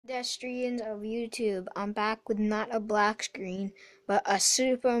pedestrians of YouTube. I'm back with not a black screen, but a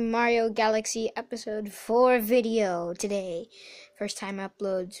Super Mario Galaxy episode 4 video today. First time I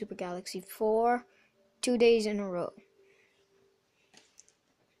upload Super Galaxy 4, 2 days in a row.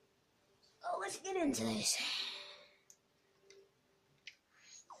 Oh, let's get into this.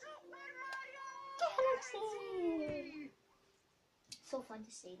 Galaxy! So fun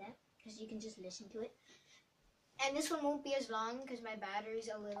to say that, because you can just listen to it. And this one won't be as long because my battery's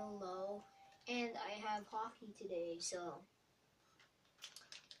a little low and I have hockey today, so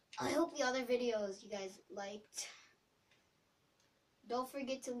I hope the other videos you guys liked. Don't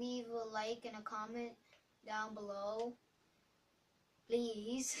forget to leave a like and a comment down below.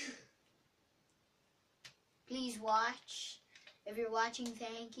 Please. Please watch. If you're watching,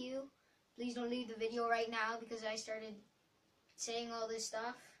 thank you. Please don't leave the video right now because I started saying all this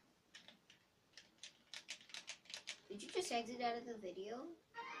stuff. Did you just exit out of the video?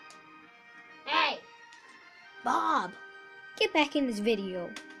 Hey! Bob! Get back in this video.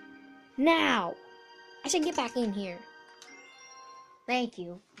 Now! I said get back in here. Thank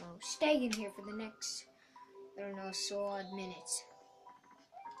you. Well, stay in here for the next, I don't know, so odd minutes.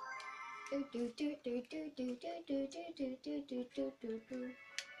 And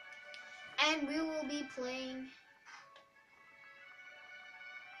we will be playing...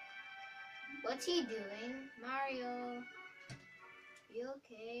 What's he doing? Mario, you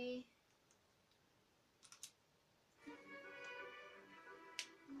okay?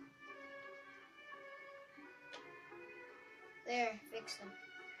 There, fix them.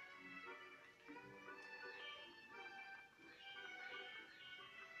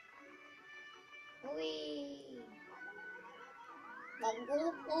 Whee!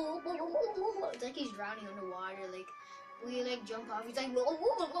 It's like he's drowning underwater, like we like jump off, he's like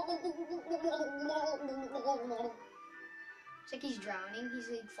it's like he's drowning, he's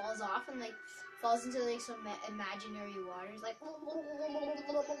like falls off and like falls into like some imaginary waters, like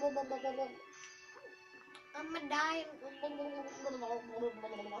I'm gonna die.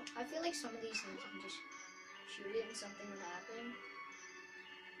 I feel like some of these things you can just shoot it and something will happen.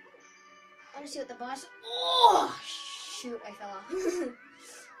 I want to see what the boss. Oh shoot! I fell off.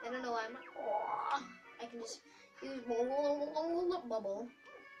 I don't know why I'm like. Oh, I can just use bubble.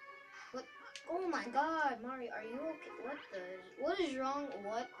 What? Oh my God, Mario, are you okay? What the? What is wrong?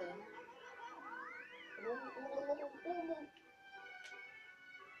 What the?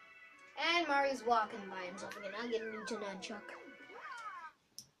 And Mario's walking by himself again. I'll get a new nunchuck.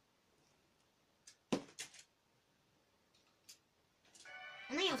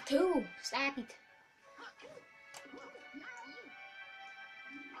 I only have 2. Stop it.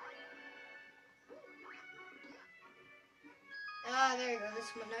 Ah, there you go. This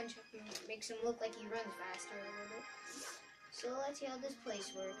is my nunchuck. Makes him look like he runs faster a little bit. So let's see how this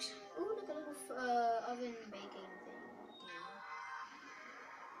place works. Ooh, look at a little oven baking thing.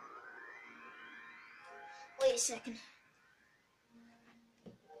 Wait a second.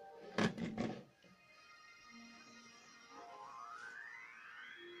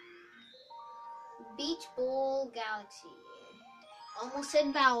 Beach Bowl Galaxy. Almost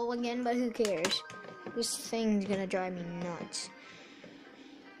said vowel again, but who cares? This thing's gonna drive me nuts.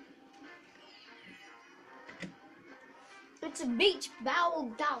 It's a beach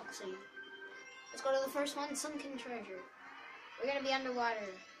bowl galaxy. Let's go to the first one, Sunken Treasure. We're gonna be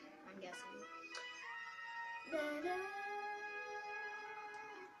underwater, I'm guessing.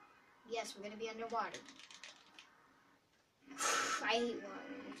 Yes, we're gonna be underwater. I hate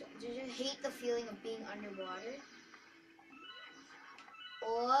water. I just hate the feeling of being underwater.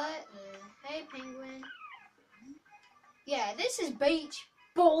 What? Hey, penguin. Yeah, this is Beach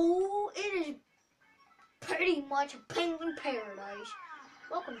Bowl. It is pretty much a penguin paradise.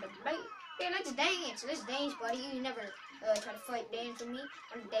 Welcome to Beach. Hey, let's dance. Let's dance, buddy. You never try to fight dance with me.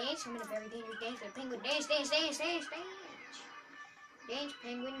 I'm gonna dance. I'm in a very dangerous dance with a penguin. Dance, dance, dance, dance, dance. Dance,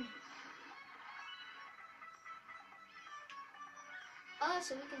 penguin. Oh,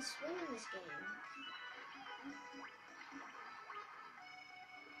 so we can swim in this game.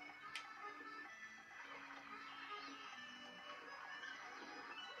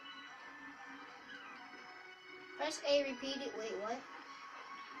 Press A repeatedly. Wait, what?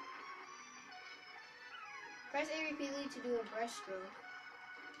 Press A repeatedly to do a breaststroke.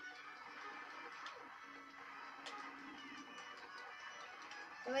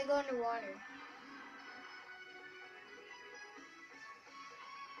 Then we go underwater.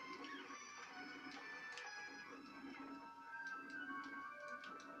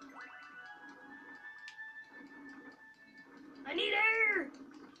 I need air!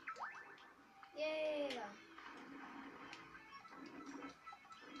 Yeah!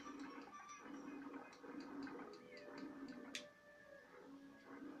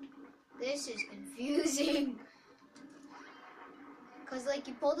 This is confusing. Cause like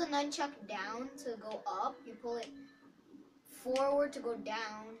you pull the nunchuck down to go up, you pull it forward to go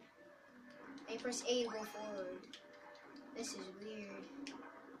down, and you press A to go forward. This is weird.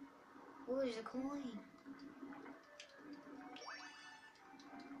 Oh, there's a coin.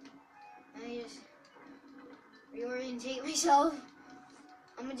 I just reorientate myself.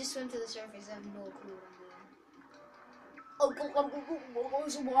 I'm gonna just swim to the surface. I have no clue what I'm doing. Oh,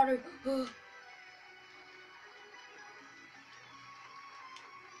 some water.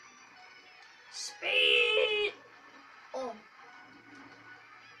 Speed! Oh.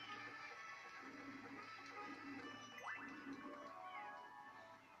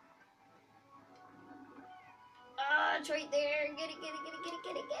 It's right there. Get it, get it, get it, get it, get it,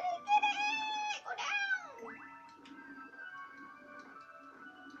 get it, get it! Go down!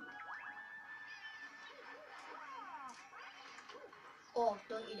 Oh,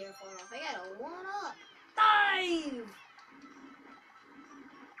 don't you dare fall off. I got a 1-up. Dive!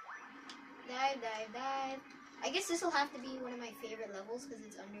 Dive, dive, dive. I guess this will have to be one of my favorite levels because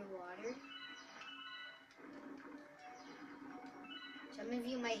it's underwater. Some of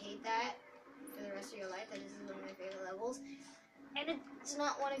you might hate that for the rest of your life, that this is one of my favorite levels. And it's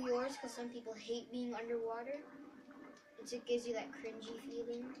not one of yours because some people hate being underwater. It just gives you that cringy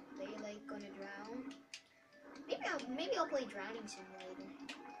feeling that you're like gonna drown. Maybe I'll play Drowning Simulator.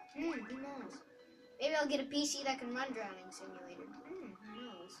 Who knows? Maybe I'll get a PC that can run Drowning Simulator. Who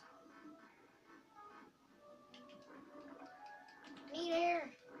knows? Need air.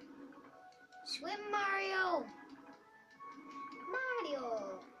 Swim, Mario.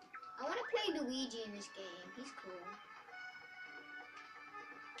 Mario. I want to play Luigi in this game. He's cool.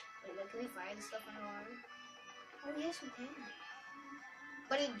 Wait, look, can we fire this stuff underwater? Oh, yes, we can.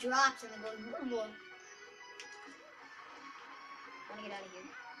 But it drops and then goes... Wanna get out of here?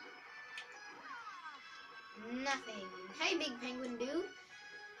 Nothing. Hey, big penguin dude.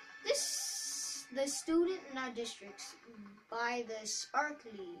 The student in our districts by the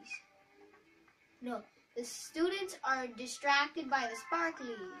sparklies. No, the students are distracted by the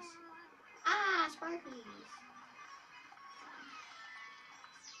sparklies. Ah, sparklies.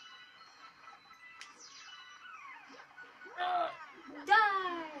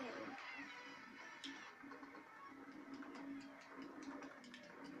 Die!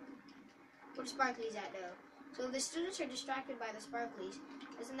 Where the sparklies at though? So if the students are distracted by the sparklies,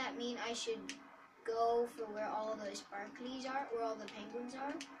 doesn't that mean I should go for where all the sparklies are, where all the penguins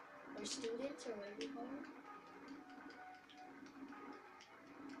are? Or students, or whatever you call them?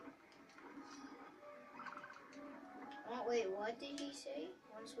 Oh, wait, what did he say?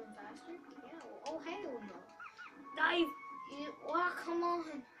 Want to swim faster? Yeah, oh hell no. Dive! Oh, come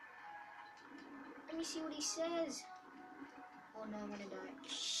on. Let me see what he says. Oh no, I'm gonna die.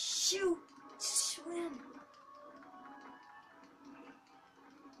 Shoot! Swim!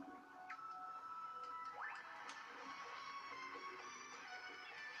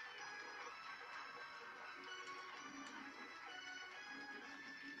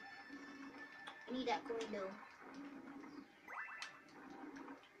 I need that coin though.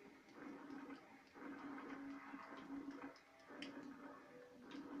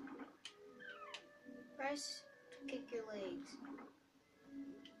 Press to kick your legs.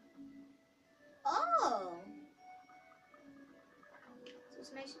 Oh! So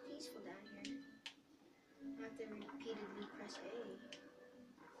it's nice and peaceful down here. I have to repeatedly press A.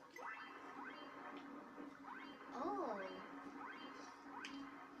 Oh!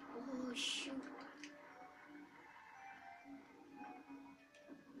 Oh, shoot.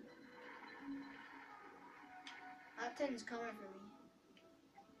 Upton's coming for me.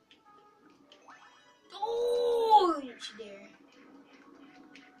 Oh! Don't you dare.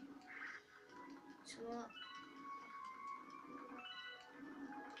 Swim up.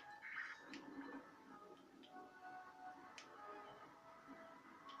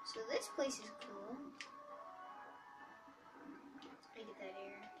 So this place is cool. Let's make it that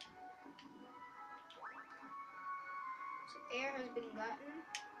air. So air has been gotten.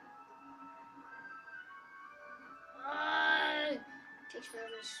 Takes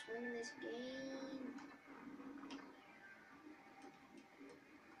forever to swim in this game.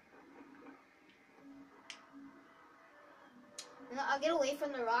 No, I'll get away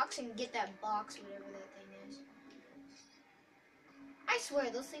from the rocks and get that box, whatever that thing is. I swear,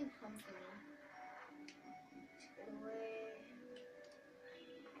 those things come for me. Let's get away.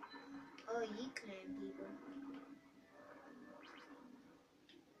 Oh, ye clan people.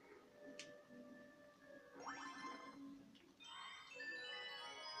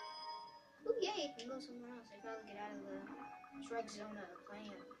 Ooh, yeah, you can go somewhere else. I'd probably get out of the drug zone of the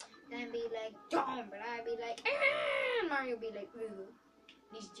plan. Then I'd be like, Dom, but I'd be like, ah! Mario would be like, ooh,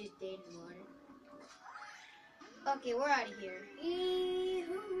 he's just dead in the water. Okay, we're out of here.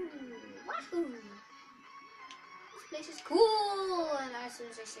 Yee-hoo! Wahoo! This place is cool! And as soon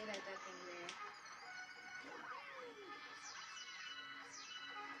as I say that, that thing's there.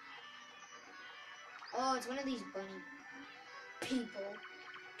 Oh, it's one of these bunny people.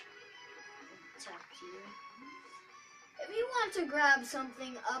 Talk to you. If you want to grab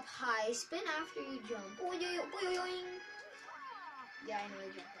something up high, spin after you jump. Boing. Yeah, I know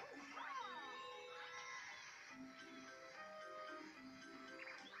you jump up.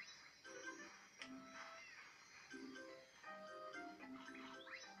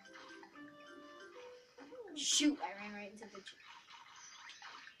 Shoot, I ran right into the tree.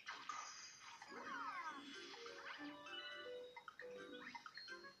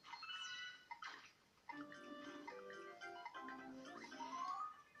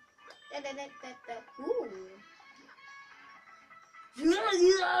 Ooh.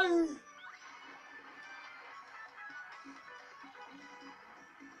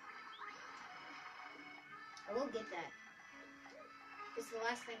 I will get that. It's the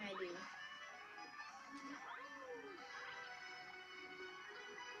last thing I do.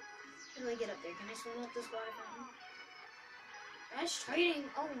 How do I get up there? Can I swim up this water fountain? That's trading.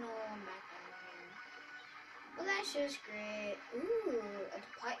 Oh no, I'm back down here. Well, that's just great. Ooh, a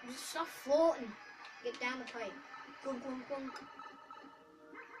pipe. Just stop floating. Get down the pipe. Gunk, gunk, gunk.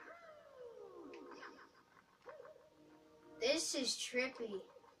 This is trippy.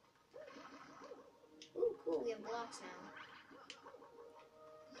 Ooh, cool. We have blocks now.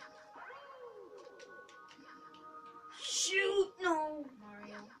 Shoot! No,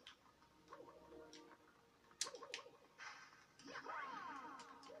 Mario.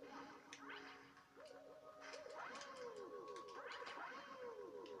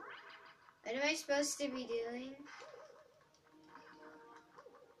 What am I supposed to be doing?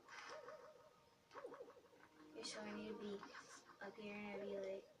 Okay, so I need to be up here and I'd be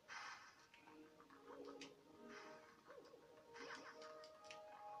like...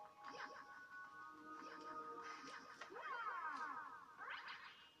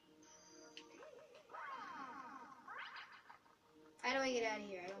 How do I get out of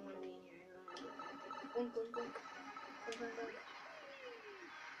here? I don't want to be in here. I don't want to be in here. Gunk, gunk, gunk. Gunk, gunk, gunk.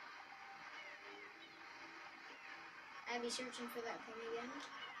 I'd be searching for that thing again.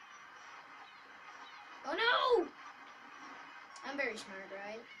 Oh no! I'm very smart,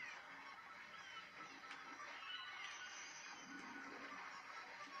 right?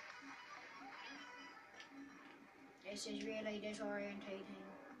 This is really disorientating.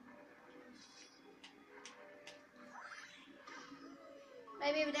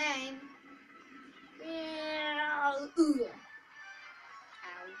 Maybe a dame. Ow.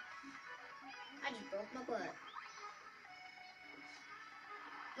 I just broke my butt.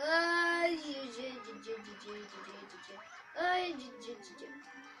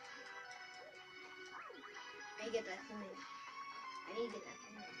 I get that coin. I need to get that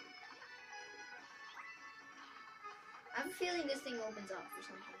coin. I have a feeling this thing opens up for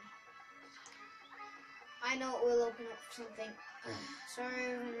something. I know it will open up for something.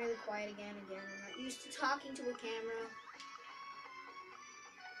 Sorry, I'm really quiet again. I'm not used to talking to a camera.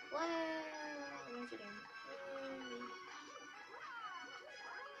 What? What you doing?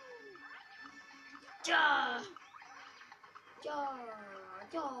 Ja!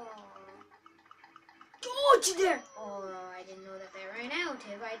 Oh, it's there! Oh, I didn't know that they ran out.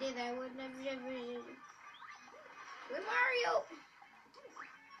 If I did, I would never. With Mario!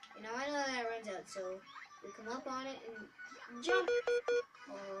 You know, I know that runs out, so we come up on it and jump.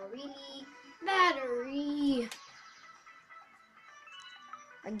 Oh, really? Battery!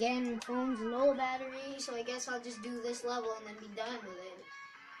 Again, phone's low battery, so I guess I'll just do this level and then be done with it.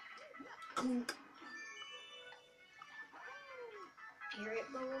 Clunk. Hear it.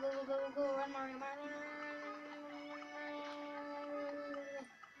 Go, run, Mario,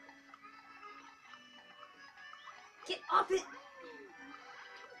 Get up it!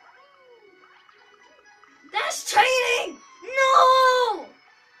 That's cheating! No!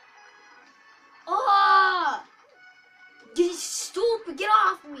 Oh! Get stupid! Get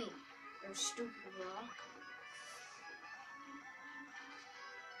off me! You stupid rock.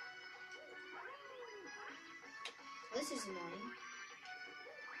 This is annoying.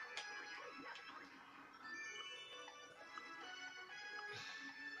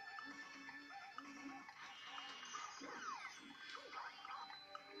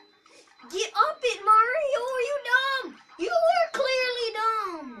 Get up it, Mario! Are you dumb? You are clearly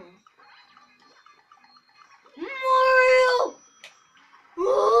dumb!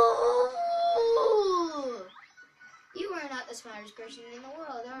 person in the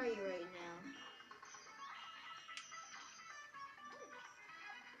world, are you, right now?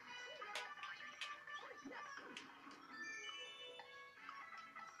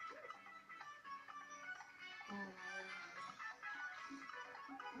 Oh my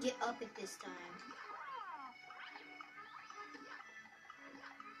God. Get up at this time.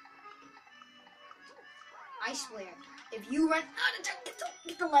 I swear, if you run out of time,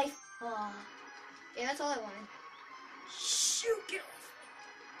 get the life. Oh. Yeah, that's all I wanted. Shoot, get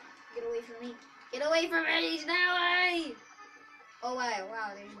away from me. Get away from me. He's that way. Oh, wow,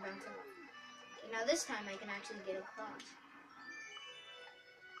 there's a bounce. Okay, now this time I can actually get across.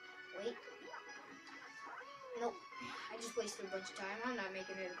 Wait. Nope. I just wasted a bunch of time. I'm not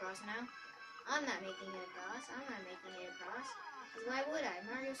making it across now. I'm not making it across. Because why would I?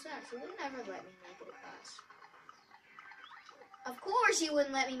 Mario sucks. He would never let me make it across. Of course he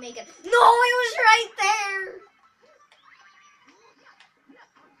wouldn't let me make it. No, it was right there.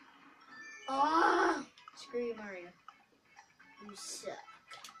 Oh, screw you, Mario. You suck.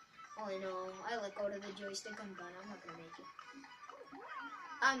 Oh no, I let go of the joystick. I'm done. I'm not gonna make it.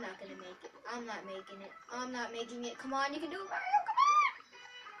 I'm not gonna make it. I'm not making it. I'm not making it. Come on, you can do it, Mario. Come on.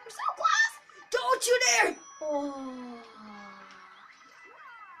 We're so close. Don't you dare. Oh.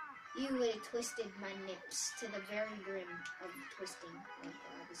 You would have twisted my nips to the very brim of twisting. Oh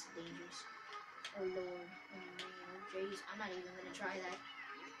God, this is dangerous. Oh Lord. Oh jeez. I'm not even gonna try that.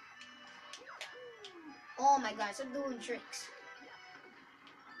 Oh my gosh, I'm doing tricks.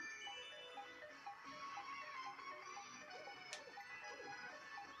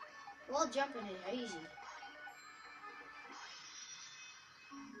 Well, jumping is easy.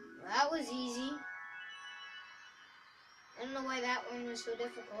 Well, that was easy. I don't know why that one was so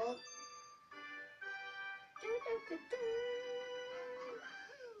difficult.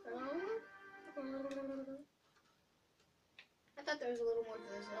 I thought there was a little more to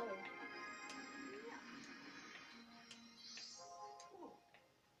this level.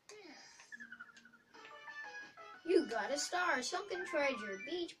 You got a star, sunken treasure,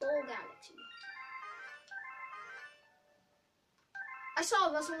 beach bowl galaxy. I saw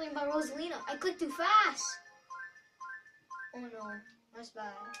a wrestling by Rosalina. I clicked too fast. Oh no, that's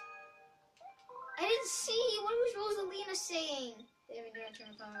bad. I didn't see. What was Rosalina saying? David, do I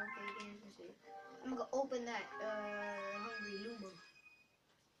turn the power? Okay, games. Let's see. I'm gonna go open that. Hungry Luma.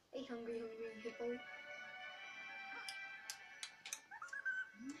 Hey, hungry hippo.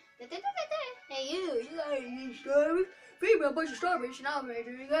 Hey, you got any strawberries? Feed me a bunch of strawberries and I'll make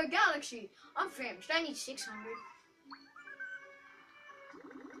you a galaxy. I'm famished. I need 600.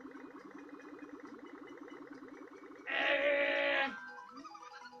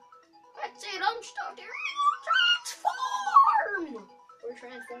 That's it. I'm stuck here. Transform! We're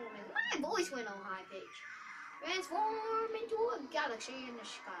transforming. My voice went on high pitch. Transform into a galaxy in the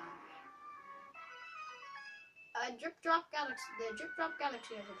sky. The Drip Drop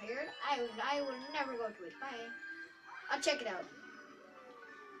Galaxy has appeared. I will never go to it. Bye. I'll check it out.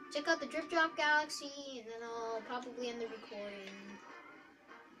 Check out the Drip Drop Galaxy, and then I'll probably end the recording.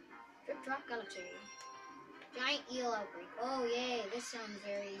 Drip Drop Galaxy. Giant eel outbreak. Oh yay, this sounds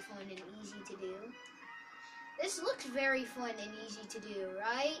very fun and easy to do. This looks very fun and easy to do,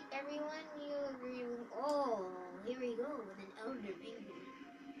 right? Everyone, you agree with... Oh, here we go with an elder penguin.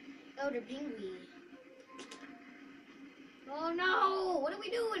 Elder penguin. Oh no! What are we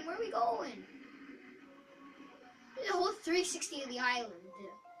doing? Where are we going? There's a whole 360 of the island.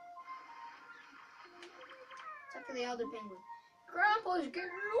 Except for the elder penguin. Grandpa's getting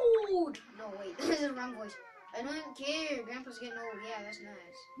old! No, wait, this is the wrong voice. I don't care. Grandpa's getting old. Yeah, that's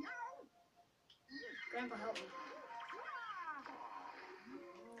nice. Grandpa, help me.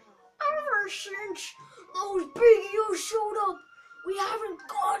 Ever since those big eels showed up, we haven't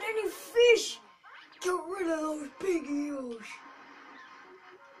caught any fish. Get rid of those big eels.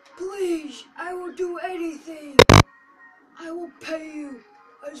 Please, I will do anything. I will pay you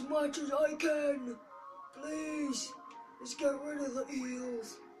as much as I can. Please, let's get rid of the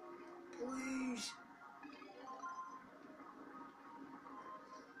eels. Please.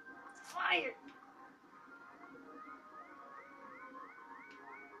 Fire!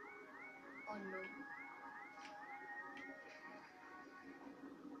 Oh no.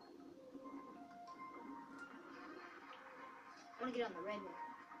 I want to get on the red one.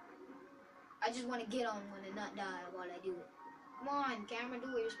 I just want to get on one and not die while I do it. Come on, camera, do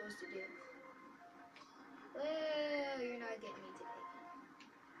what you're supposed to do. Well, you're not getting me today.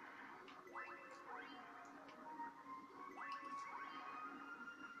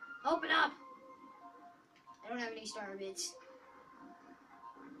 Open up! I don't have any star bits.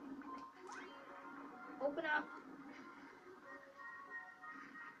 Open up!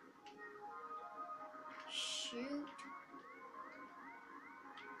 shoot.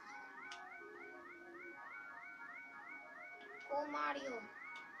 Oh, Mario.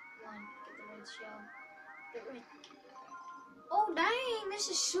 Come on, get the red shell. Get red. Oh, dang, this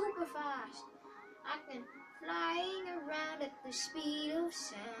is super fast. I can flying around at the speed of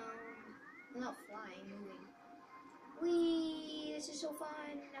sound. Well, not flying, moving. Whee, this is so fun.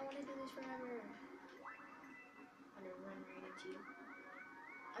 I want to do this forever. I'm gonna run right into you.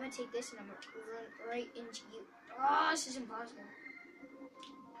 I'm gonna take this and I'm gonna run right into you. Oh, this is impossible.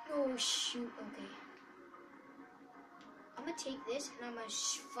 Oh, shoot, okay. I'm gonna take this and I'm gonna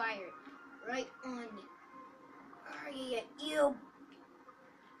fire it right on you. Oh, yeah, you.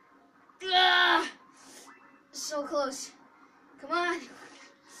 Ah! So close. Come on.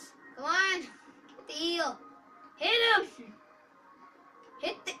 Come on. Hit the eel. Hit him.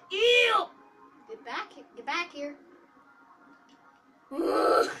 Hit the eel. Get back here. Get back here. Come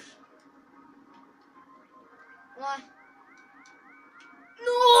on. No!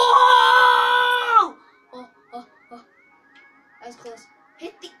 Oh. That was close.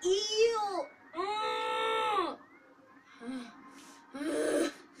 Hit the eel.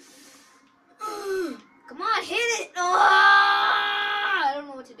 Come on, hit it. I don't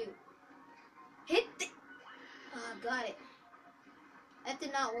know what to do. Hit the... got it. That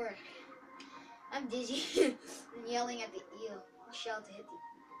did not work. I'm dizzy. I'm yelling at the eel. Shell to hit the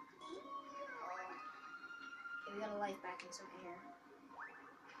eel. Okay, we got a life back and some air.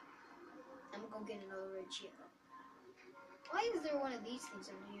 I'm gonna go get another red shell. Why is there one of these things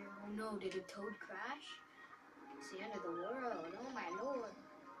under here? Oh no, did a toad crash? It's the end of the world. Oh my lord.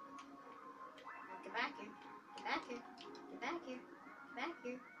 Get back here. Get back here. Get back here. Get back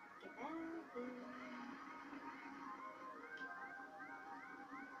here. Get back here.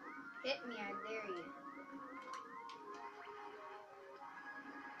 Hit me, I dare you.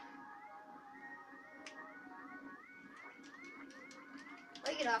 Will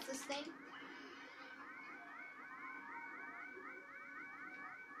I get off this thing?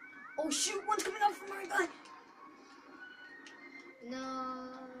 Oh shoot, one's coming up from our gun! No,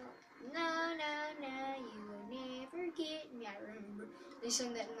 you will never get me. I remember they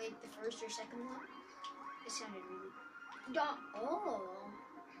sung that in like the first or second one. It sounded really dumb. Oh.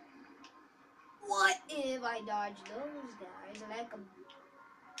 What if I dodge those guys like a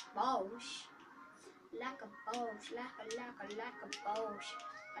boss? Like a boss, like a boss.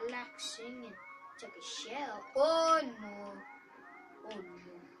 I like singing. Took a shell. Oh no. Oh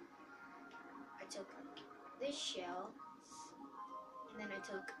no. I took this shell. And then I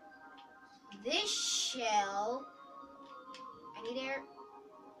took this shell. I need air.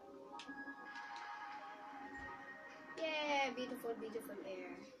 Yeah, beautiful, beautiful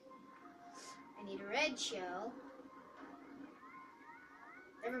air. I need a red shell.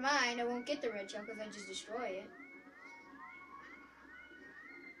 Never mind, I won't get the red shell because I just destroy it.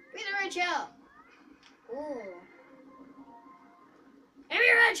 Give me the red shell! Ooh. Give me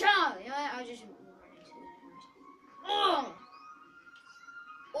a red shell! You know what? I'll just... Oh!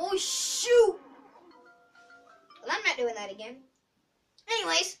 Oh, shoot! Well, I'm not doing that again.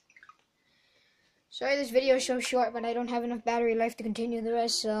 Anyways. Sorry this video is so short, but I don't have enough battery life to continue the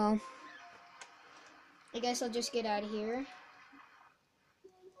rest, so... I guess I'll just get out of here.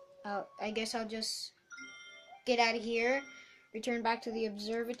 I guess I'll just get out of here. Return back to the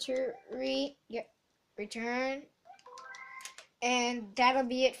observatory. Yep. Return. And that'll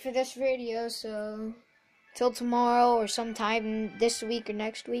be it for this video, so... Till tomorrow or sometime this week or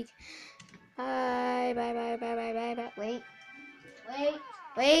next week. Bye.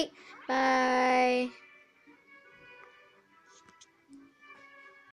 Wait. Bye.